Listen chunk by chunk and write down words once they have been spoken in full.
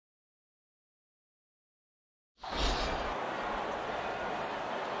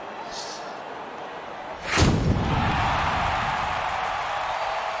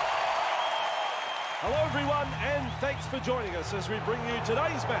Hello everyone, and thanks for joining us as we bring you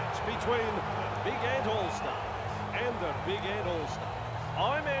today's match between the Big Ant All-Stars and the Big Ant All-Stars.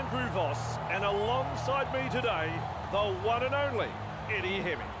 I'm Andrew Voss, and alongside me today, the one and only Eddie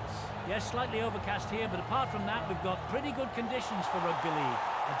Hemmings. Yes, slightly overcast here, but apart from that, we've got pretty good conditions for rugby league.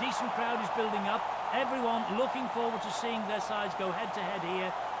 A decent crowd is building up, everyone looking forward to seeing their sides go head-to-head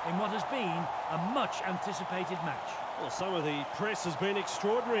here in what has been a much-anticipated match. Well, some of the press has been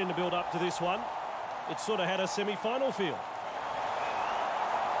extraordinary in the build-up to this one. It sort of had a semi-final feel.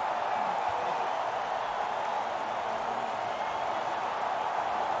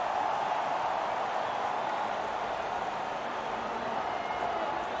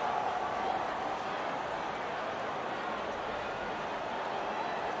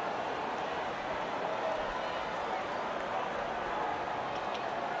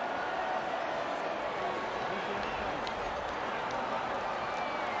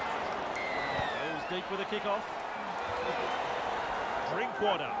 Deep with a kick-off.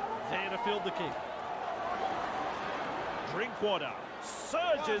 Drinkwater there to field the kick. Drinkwater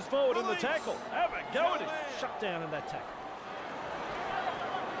surges forward in the tackle. Have a go at him. Shut down in that tackle.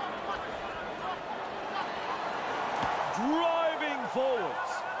 Driving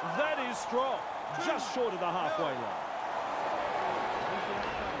forwards. That is strong. Just short of the halfway line.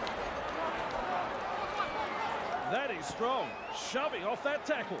 That is strong. Shoving off that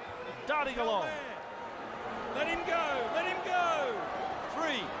tackle. Darting along. Let him go, let him go.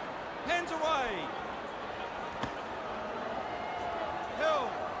 3, hands away. Hill.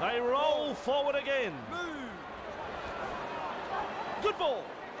 They roll forward again. Move. Good ball.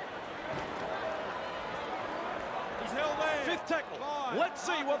 He's held there. Fifth tackle. 5. Let's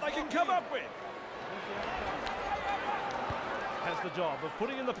see what they can come up with. Has the job of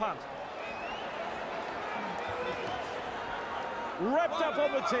putting in the punt. Wrapped up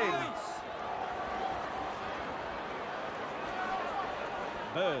on the 10.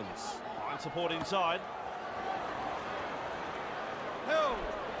 Burns. Fine support inside.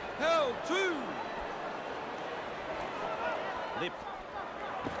 Held 2. Lip.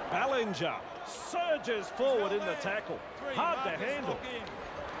 Ballinger surges forward in the tackle. 3, Hard to handle.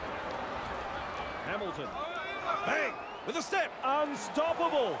 Hamilton. Bang! With a step.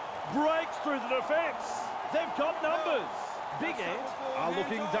 Unstoppable. Breaks through the defence. They've got numbers. Big Ant are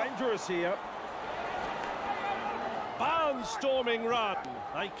looking dangerous here. Barnstorming run.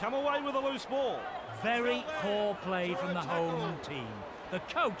 They come away with a loose ball. Very poor play from the home team. The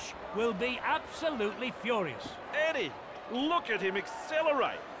coach will be absolutely furious. Eddie, look at him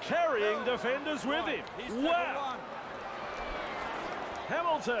accelerate, carrying defenders with him. Wow.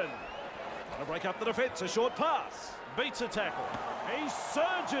 Hamilton. Trying to break up the defence. A short pass. Beats a tackle. He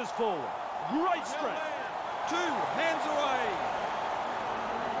surges forward. Great strength. 2, hands away.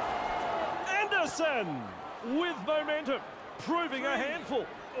 Anderson with momentum, proving a handful.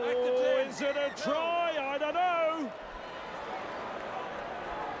 Oh, is it a try? I don't know.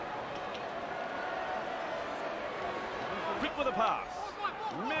 Quick with a pass.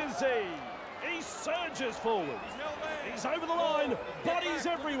 Mizzy. He surges forward. He's over the line. Bodies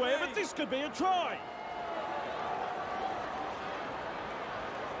everywhere, but this could be a try.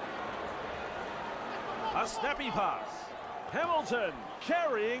 A snappy pass. Hamilton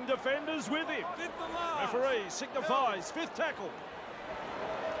carrying defenders with him. Referee signifies fifth tackle.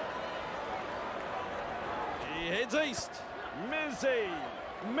 He heads east. Mizzy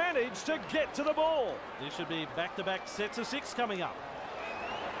managed to get to the ball. This should be back-to-back sets of 6 coming up.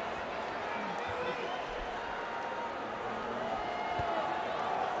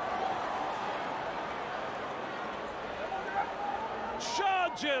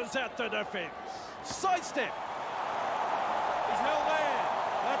 Charges at the defence. Sidestep. He's held there.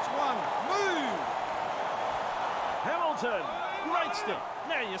 That's 1. Move. Hamilton. Great step.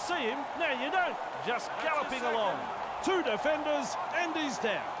 Now you see him, now you don't. Just galloping along. 2 defenders and he's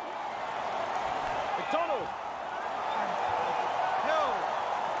down. McDonald. Held.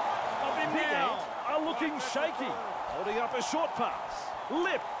 Up in Big now. Ant are looking shaky. Holding up a short pass.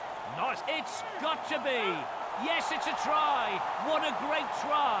 Lip. Nice. It's got to be. Yes, it's a try. What a great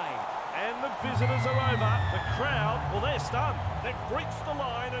try. And the visitors are over. The crowd, well, they're stunned. They've breached the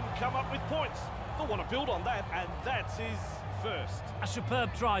line and come up with points. They'll want to build on that, and that's his first. A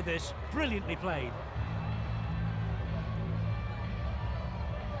superb try this. Brilliantly played.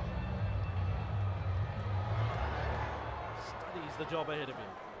 Studies the job ahead of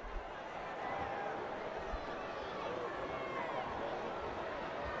him.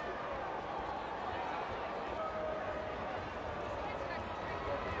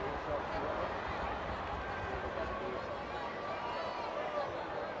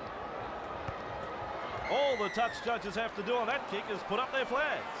 the touch judges have to do on that kick is put up their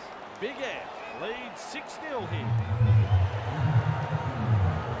flags. Big Ant leads 6-0 here.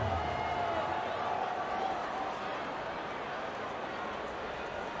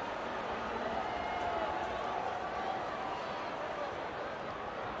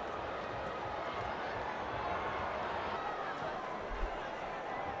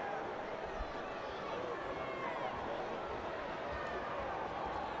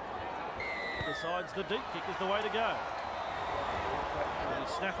 Decides the deep kick is the way to go. And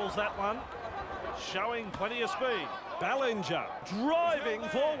he snaffles that one, showing plenty of speed. Ballinger driving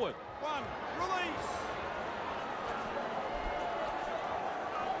forward. One, release.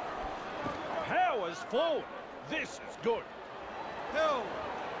 Powers forward. This is good. Hill,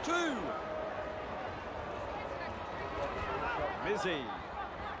 2. Mizzy.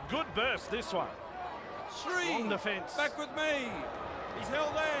 Good burst this one. 3. Long defence. Back with me. He's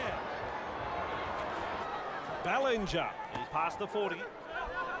held there. Ballinger, he's past the 40.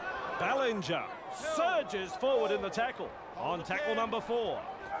 Ballinger surges forward in the tackle. On tackle number 4.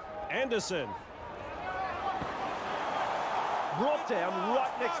 Anderson. Brought down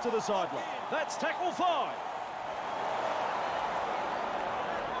right next to the sideline. That's tackle 5.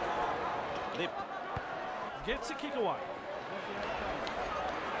 Lip gets a kick away.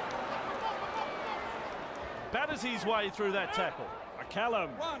 Batters his way through that tackle. McCallum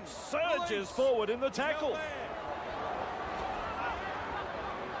surges forward in the tackle.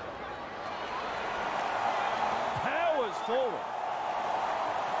 Powers forward.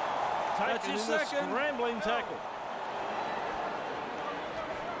 Taken in the scrambling tackle.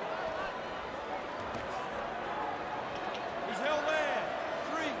 He's held there.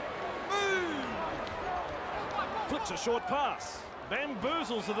 3. Move. Flicks a short pass.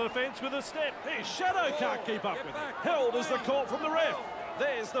 Bamboozles the defence with a step. His shadow can't keep up with it. Held is the call from the ref.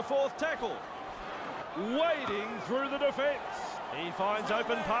 There's the 4th tackle. Wading through the defence. He finds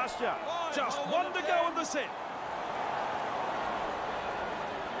open pasture. Just one to go in the set.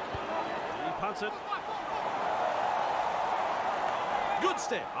 He punts it. Good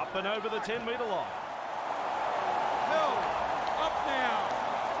step. Up and over the 10-metre line. Hill, up now.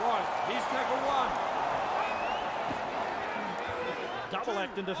 Right, he's tackle 1. Double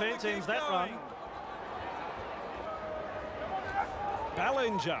act in defence ends that run.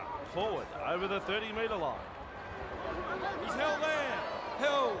 Ballinger forward over the 30-metre line. He's held there.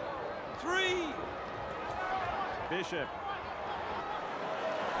 Hill, 3. Bishop.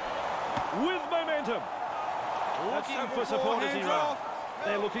 With momentum. Looking for support as he runs.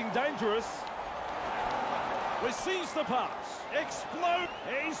 They're looking dangerous. Receives the pass. Explode.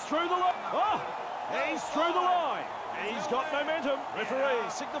 He's through the line. Oh, he's through the line. He's got momentum. Referee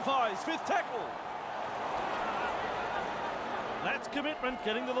signifies 5th tackle. That's commitment,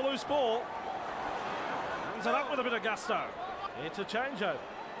 getting to the loose ball. Brings it up with a bit of gusto. It's a changeover.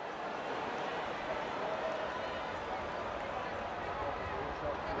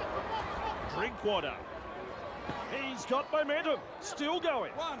 Drinkwater. He's got momentum. Still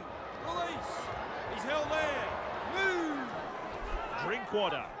going. 1. Release. He's held there. Move.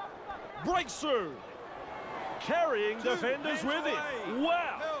 Drinkwater. Breaks through. Carrying 2. defenders with him. Away.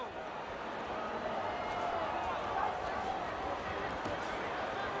 Wow. Hill.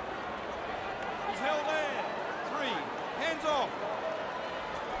 He's held there. 3. Hands off.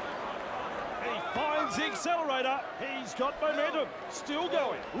 He finds the accelerator. He's got momentum. Still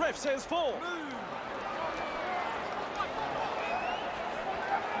going. Ref says 4. Move.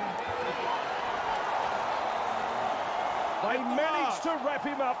 They managed to wrap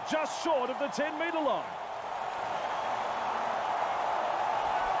him up just short of the 10-metre line.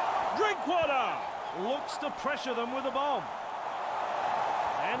 Drinkwater looks to pressure them with a bomb.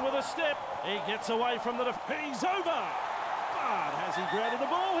 And with a step, he gets away from the He's over. But has he grounded the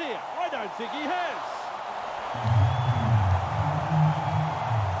ball here? I don't think he has.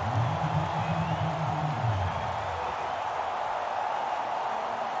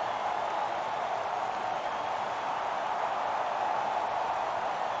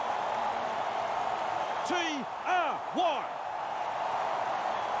 T-R-Y.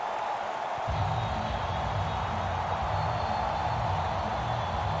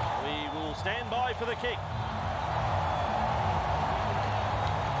 We will stand by for the kick.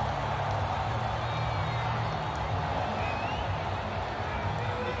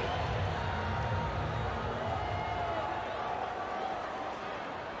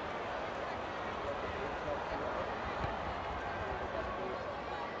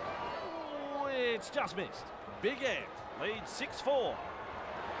 It's just missed. Big Ant leads 6-4.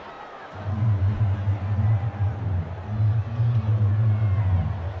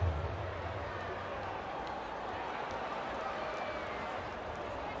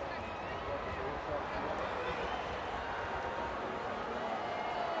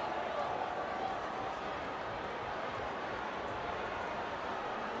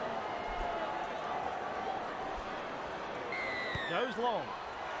 Goes long.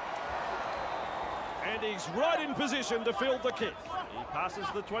 And he's right in position to field the kick. He passes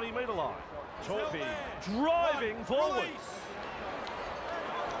the 20-metre line. Torpy driving forwards.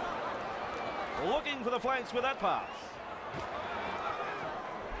 Looking for the flanks with that pass.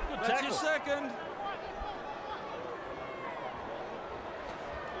 Good That's tackle. your second.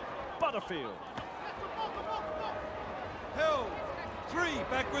 Butterfield. Held. 3,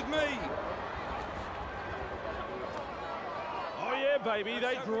 back with me. Oh yeah, baby,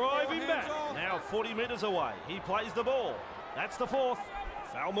 they drive him back. Now 40 metres away. He plays the ball. That's the 4th.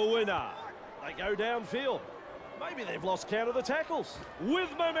 Falma winner. They go downfield. Maybe they've lost count of the tackles. With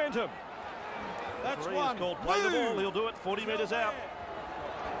momentum. That's 3 one. is called play the ball. He'll do it 40 metres out.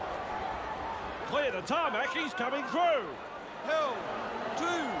 Clear the tarmac. He's coming through. Held. 2.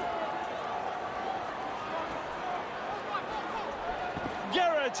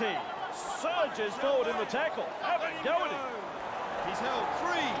 Garrity surges forward in the tackle. Have a go at him. He's held.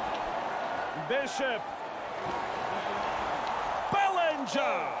 3. Bishop.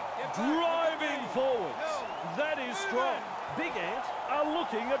 Ballinger driving forwards. That is strong. Big Ant are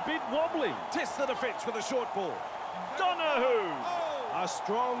looking a bit wobbly. Test the defence with a short ball. Donahue. A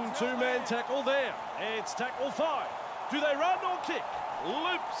strong two-man tackle there. It's tackle 5. Do they run or kick?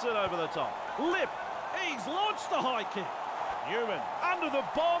 Loops it over the top. Lip. He's launched the high kick. Newman under the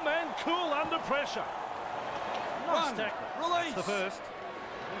bomb and cool under pressure. Nice tackle. Release. That's the first.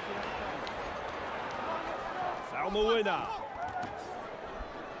 Falma winner.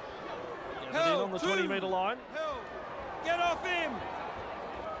 Gets it in on the 20-metre line. Held. Get off him.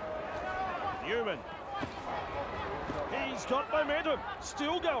 Newman. He's got momentum.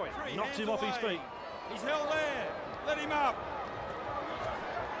 Still going. 3, Knocks him off his away. feet. He's held there. Let him up.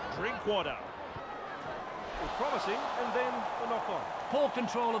 Drinkwater. Was promising, and then the knock on. Poor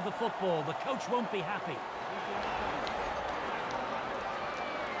control of the football. The coach won't be happy.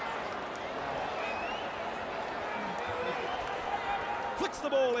 Flicks the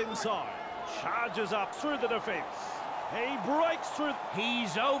ball inside. Charges up through the defence. He breaks through.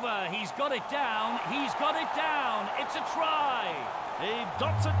 He's over. He's got it down. He's got it down. It's a try. He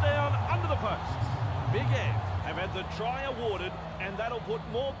dots it down under the posts. Big Ant have had the try awarded, and that'll put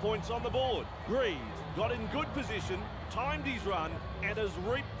more points on the board. Greed got in good position, timed his run, and has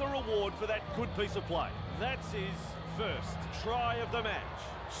reaped the reward for that good piece of play. That's his first try of the match.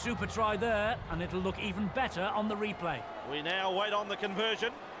 Super try there, and it'll look even better on the replay. We now wait on the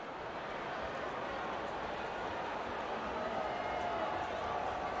conversion.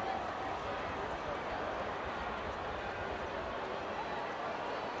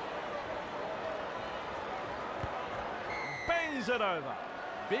 Bangs it over.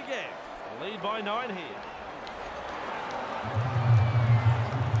 Big Ant lead by 9 here.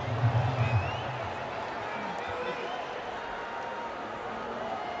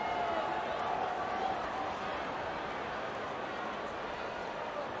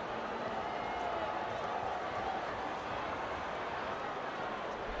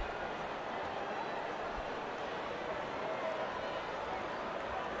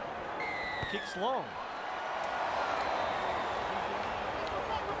 Kicks long.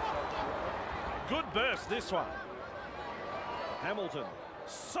 Good burst, this one. Hamilton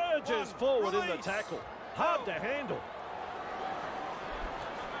surges forward in the tackle. Hard to handle.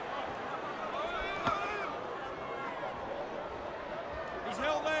 He's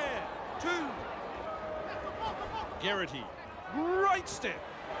held there. 2. Garrity. Great step.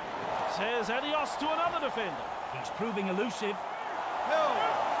 Says adios to another defender. He's proving elusive. Held.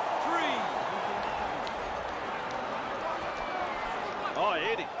 3. Oh,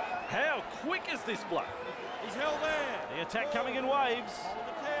 Eddie. How quick is this bloke? He's held there. The attack coming in waves. Hold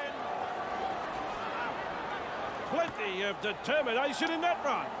the 10. Plenty of determination in that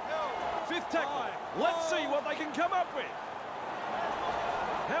run. Held. 5th tackle. 5. Let's see what they can come up with.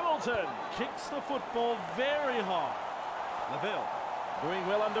 Hamilton kicks the football very high. Lavelle doing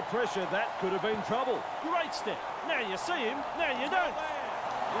well under pressure. That could have been trouble. Great step. Now you see him, now you don't.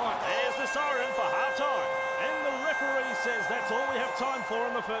 Right, there's the siren for half-time. And the referee says that's all we have time for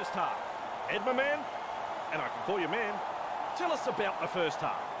in the first half. Edmund, man, and I can call you man, tell us about the first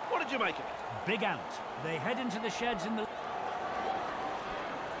half. What did you make of it? Big Ant. They head into the sheds in the...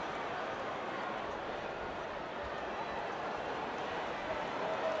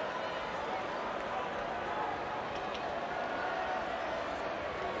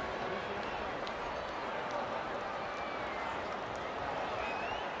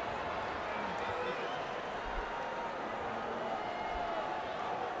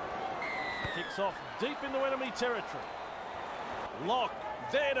 Kicks off deep into enemy territory. Lock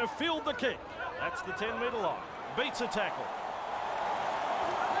there to field the kick. That's the 10-metre line. Beats a tackle.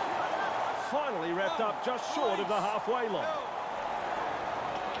 finally wrapped up just short of the halfway line.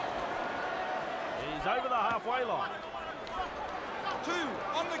 He's over the halfway line. 2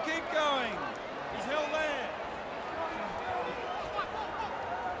 on the keep going. He's held there.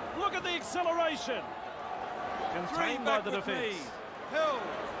 Look at the acceleration. 3 Contained by back the with me. defence. Held.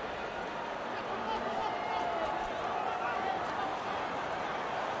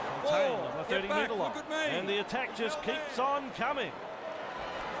 Contained on the Get 30-metre back, line. look at me. And the attack just keeps on coming.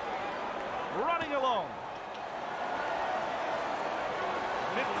 Running along.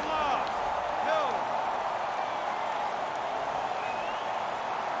 Hit the last. Held.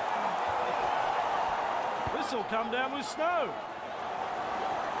 This will come down with snow.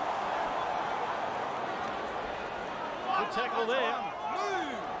 Good tackle there.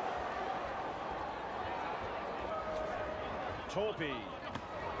 Move. Torpy.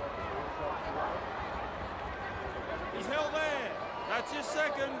 He's held there. That's his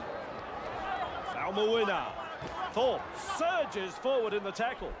second. Falma winner. Thorpe surges forward in the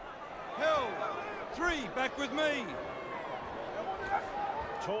tackle. Held. 3 back with me.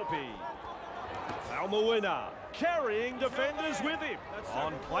 Torpy. Falma winner. Carrying defenders with him.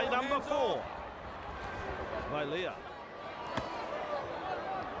 On play number 4. Valia.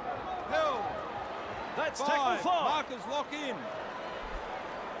 Held. That's tackle 5. Markers lock in.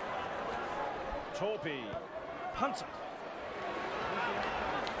 Torpy punts it.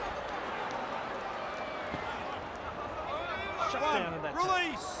 Shut down in that tackle.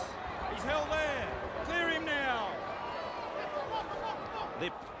 Release. He's held there. Clear him now. They're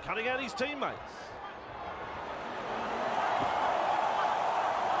cutting out his teammates.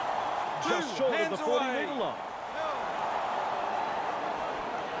 Just short of the 40-metre line.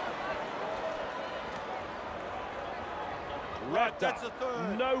 Right, that's a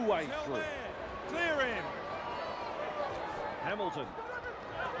third. No way He's held through. there. Clear him. Hamilton.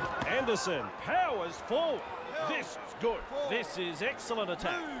 Anderson powers forward. This is good. This is excellent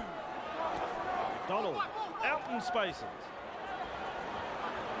attack. Move. Donald out in spaces.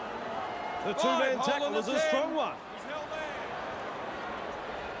 The 5, two-man hold tackle on is the a 10. strong one. He's held there.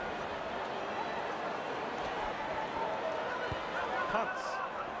 Punts.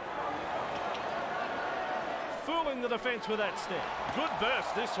 Fooling the defence with that step. Good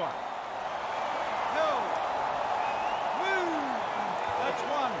burst, this one. Held. Move. That's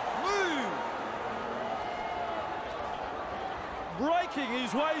 1. Move. Breaking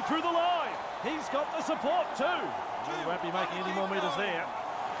his way through the line. He's got the support too. He won't be making any more metres there.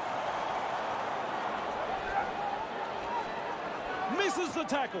 Misses the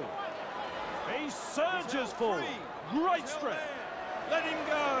tackle. He surges forward. Great strength. Let him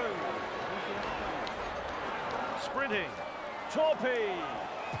go. Sprinting. Torpy.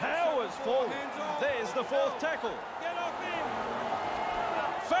 Powers forward. There's the 4th tackle. Get off him.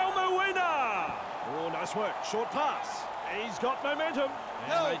 Falma winner. Oh, nice work. Short pass. He's got momentum.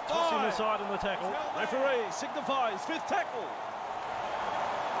 And they toss him aside on the tackle. Referee signifies 5th tackle.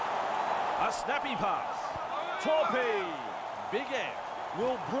 A snappy pass. Torpy. Big Ant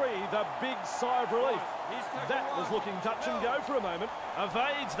will breathe a big sigh of relief. That was looking touch and go for a moment.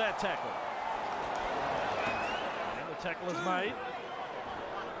 Evades that tackle. And the tackle is made.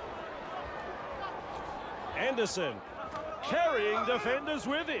 Anderson carrying defenders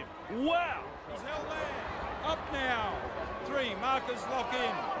with him. Wow. He's held there. Up now. 3 markers lock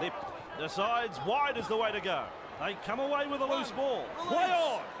in. Lip decides wide is the way to go. They come away with a loose ball. Release. Play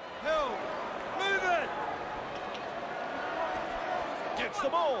on. Held. Move it. Gets the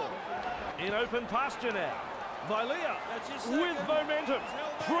ball. In open pasture now. Valia That's his second. with momentum. He's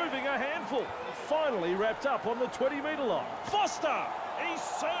held there. Proving a handful. Finally wrapped up on the 20-metre line. Foster. He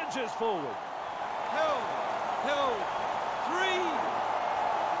surges forward. Held. Held.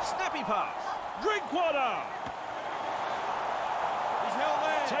 3. Snappy pass. Drinkwater. He's held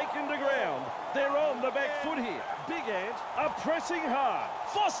there. Taken to ground. They're on the back foot here. Big Ant are pressing hard.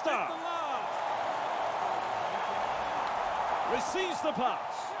 Foster Hit the last. receives the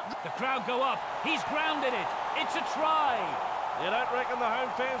pass. The crowd go up. He's grounded it. It's a try. You don't reckon the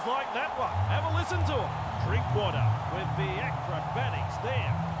home fans like that one? Have a listen to him. Drinkwater with the acrobatics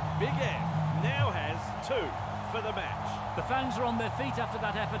there. Big Ant now has 2 for the match. The fans are on their feet after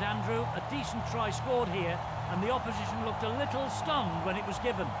that effort, Andrew. A decent try scored here, and the opposition looked a little stunned when it was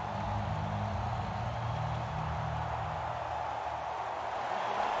given.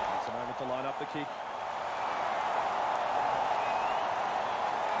 It's a moment to line up the kick.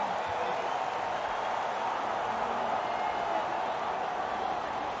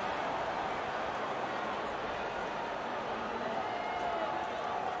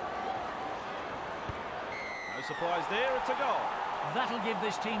 No surprise there, it's a goal. That'll give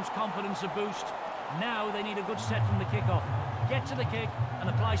this team's confidence a boost. Now they need a good set from the kickoff. Get to the kick and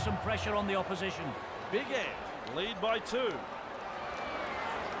apply some pressure on the opposition. Big Ant lead by 2.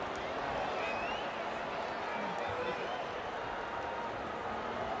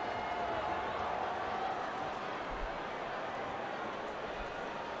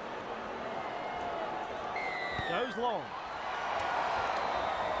 Goes long.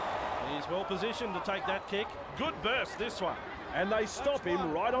 He's well positioned to take that kick. Good burst this one. And they stop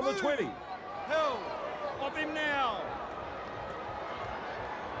him right on the 20. Hell, off him now.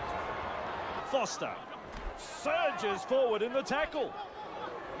 Foster surges forward in the tackle.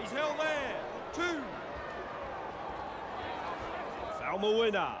 He's held there. 2.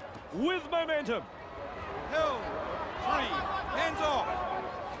 Falcons with momentum. Held. 3. Hands off.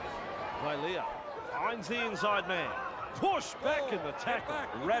 Leia finds the inside man. Push back in the tackle.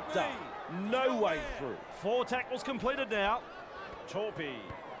 Wrapped up. No way through. 4 tackles completed now. Torpy.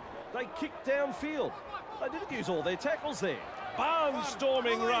 They kicked downfield. They didn't use all their tackles there.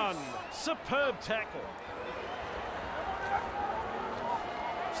 Barnstorming run. Superb tackle.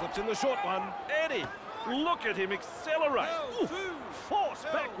 Slips in the short one. Eddie. Look at him accelerate. Ooh, force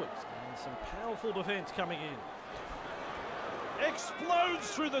backwards. And some powerful defence coming in. Explodes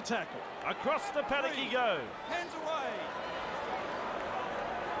through the tackle. Across the paddock he goes. Hands away.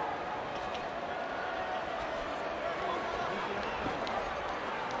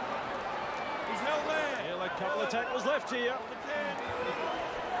 He's held there. Still a couple of tackles left here.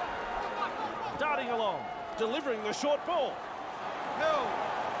 Darting along. Delivering the short ball. Held.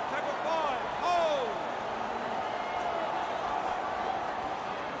 Tackle 5. Hold.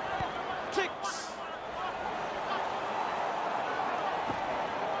 Kicks.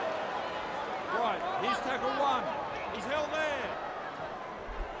 Right, here's tackle 1. He's held there.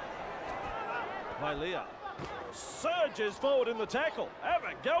 Leia surges forward in the tackle. Have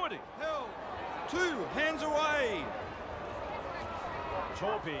a go at him. Held. 2. Hands away.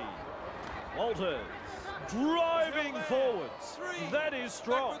 Torpy. Walters. Driving forwards. 3. That is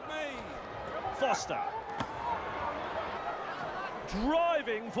strong. Back with me. Foster.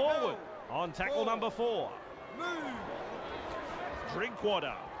 Driving forward. On tackle number 4. Move.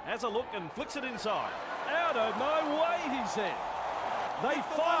 Drinkwater has a look and flicks it inside. Out of my way, he said. They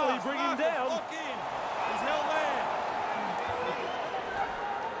finally bring him down. Lock in. He's held there.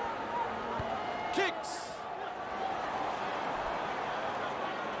 Kicks.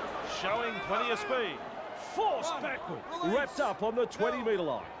 Showing plenty of speed. Forced backward. Release. Wrapped up on the 20-metre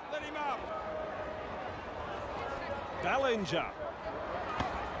line. Let him up. Ballinger.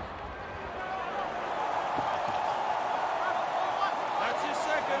 That's his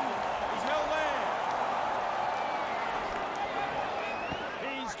second. He's held there.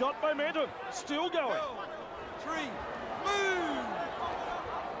 He's got momentum. Still going. Held. 3. Move.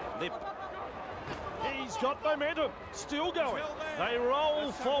 Lip. He's got momentum. Still going. held there. They roll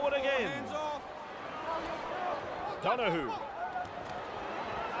That's tackle forward 4. again. Hands off. Donahue.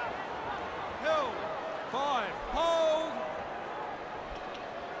 Held. 5. Hold.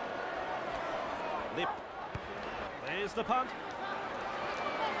 Lip. There's the punt.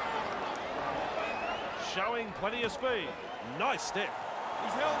 Showing plenty of speed. Nice step.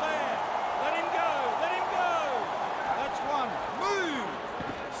 He's held there. Let him go. Let him go. That's 1. Move.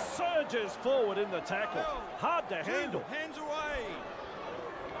 Surges forward in the tackle. Held. Hard to 2. handle. Hands away.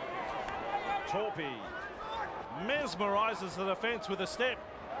 Torpy mesmerises the defence with a step.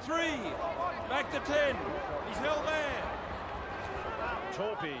 3. Back to 10. He's held there.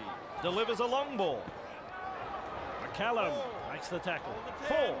 Torpy delivers a long ball. McCallum makes the tackle.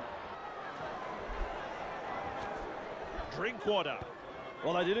 4. Drinkwater.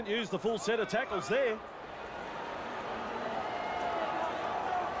 Well, they didn't use the full set of tackles there.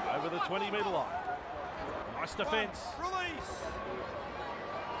 Over the 20-metre line. Nice defence. Release.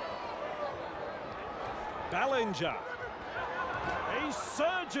 Ballinger. He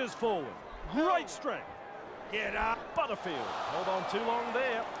surges forward. Great strength. Get up. Butterfield held on too long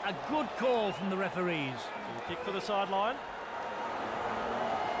there. A good call from the referees. Kick for the sideline.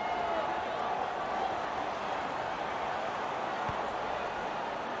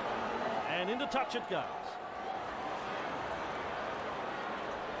 And into touch it goes.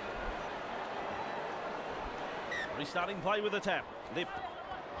 Restarting play with a tap. Lip.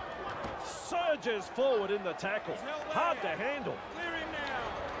 Surges forward in the tackle. Hard to handle. Clear him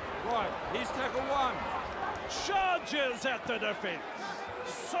now. Right, here's tackle 1. Charges at the defence.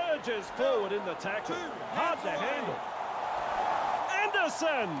 Surges forward in the tackle. Hard to handle.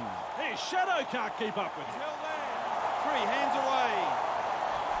 Anderson. His shadow can't keep up with He's him. held there. 3. Hands away.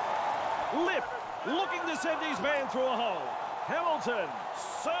 Lip looking to send his man through a hole. Hamilton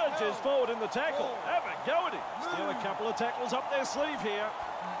surges forward in the tackle. Have a go at him. Still a couple of tackles up their sleeve here.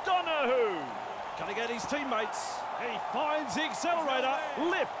 Donahue. Gonna get his teammates. He finds the accelerator.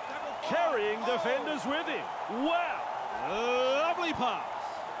 Lip. Carrying defenders with him. Wow. Lovely pass.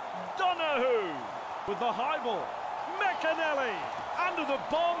 Donahue with the high ball. McAnally under the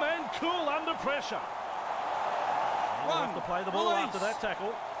bomb and cool under pressure. He'll have to play the ball after that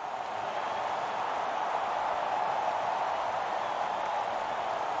tackle.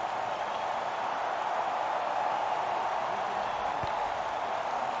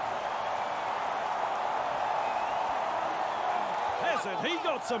 Hasn't he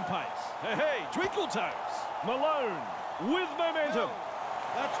got some pace? Hey, twinkle toes. Malone with momentum.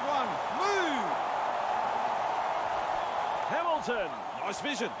 That's one. Move! Hamilton, nice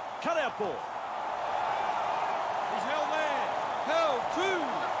vision. Cut out ball. He's held there. Held two.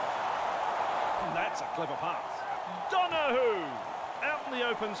 And that's a clever pass. Donahue out in the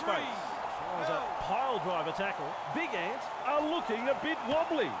open space. That was a pile driver tackle. Big Ant are looking a bit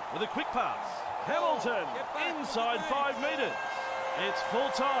wobbly with a quick pass. Hamilton inside 5 metres. It's full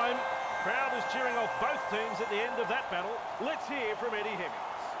time. Crowd is cheering off both teams at the end of that battle. Let's hear from Eddie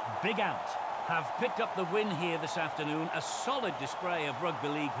Hemmings. Big Ant have picked up the win here this afternoon. A solid display of rugby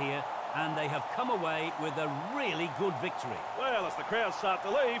league here, and they have come away with a really good victory. Well, as the crowds start to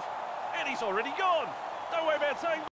leave, Eddie's already gone. Don't worry about saying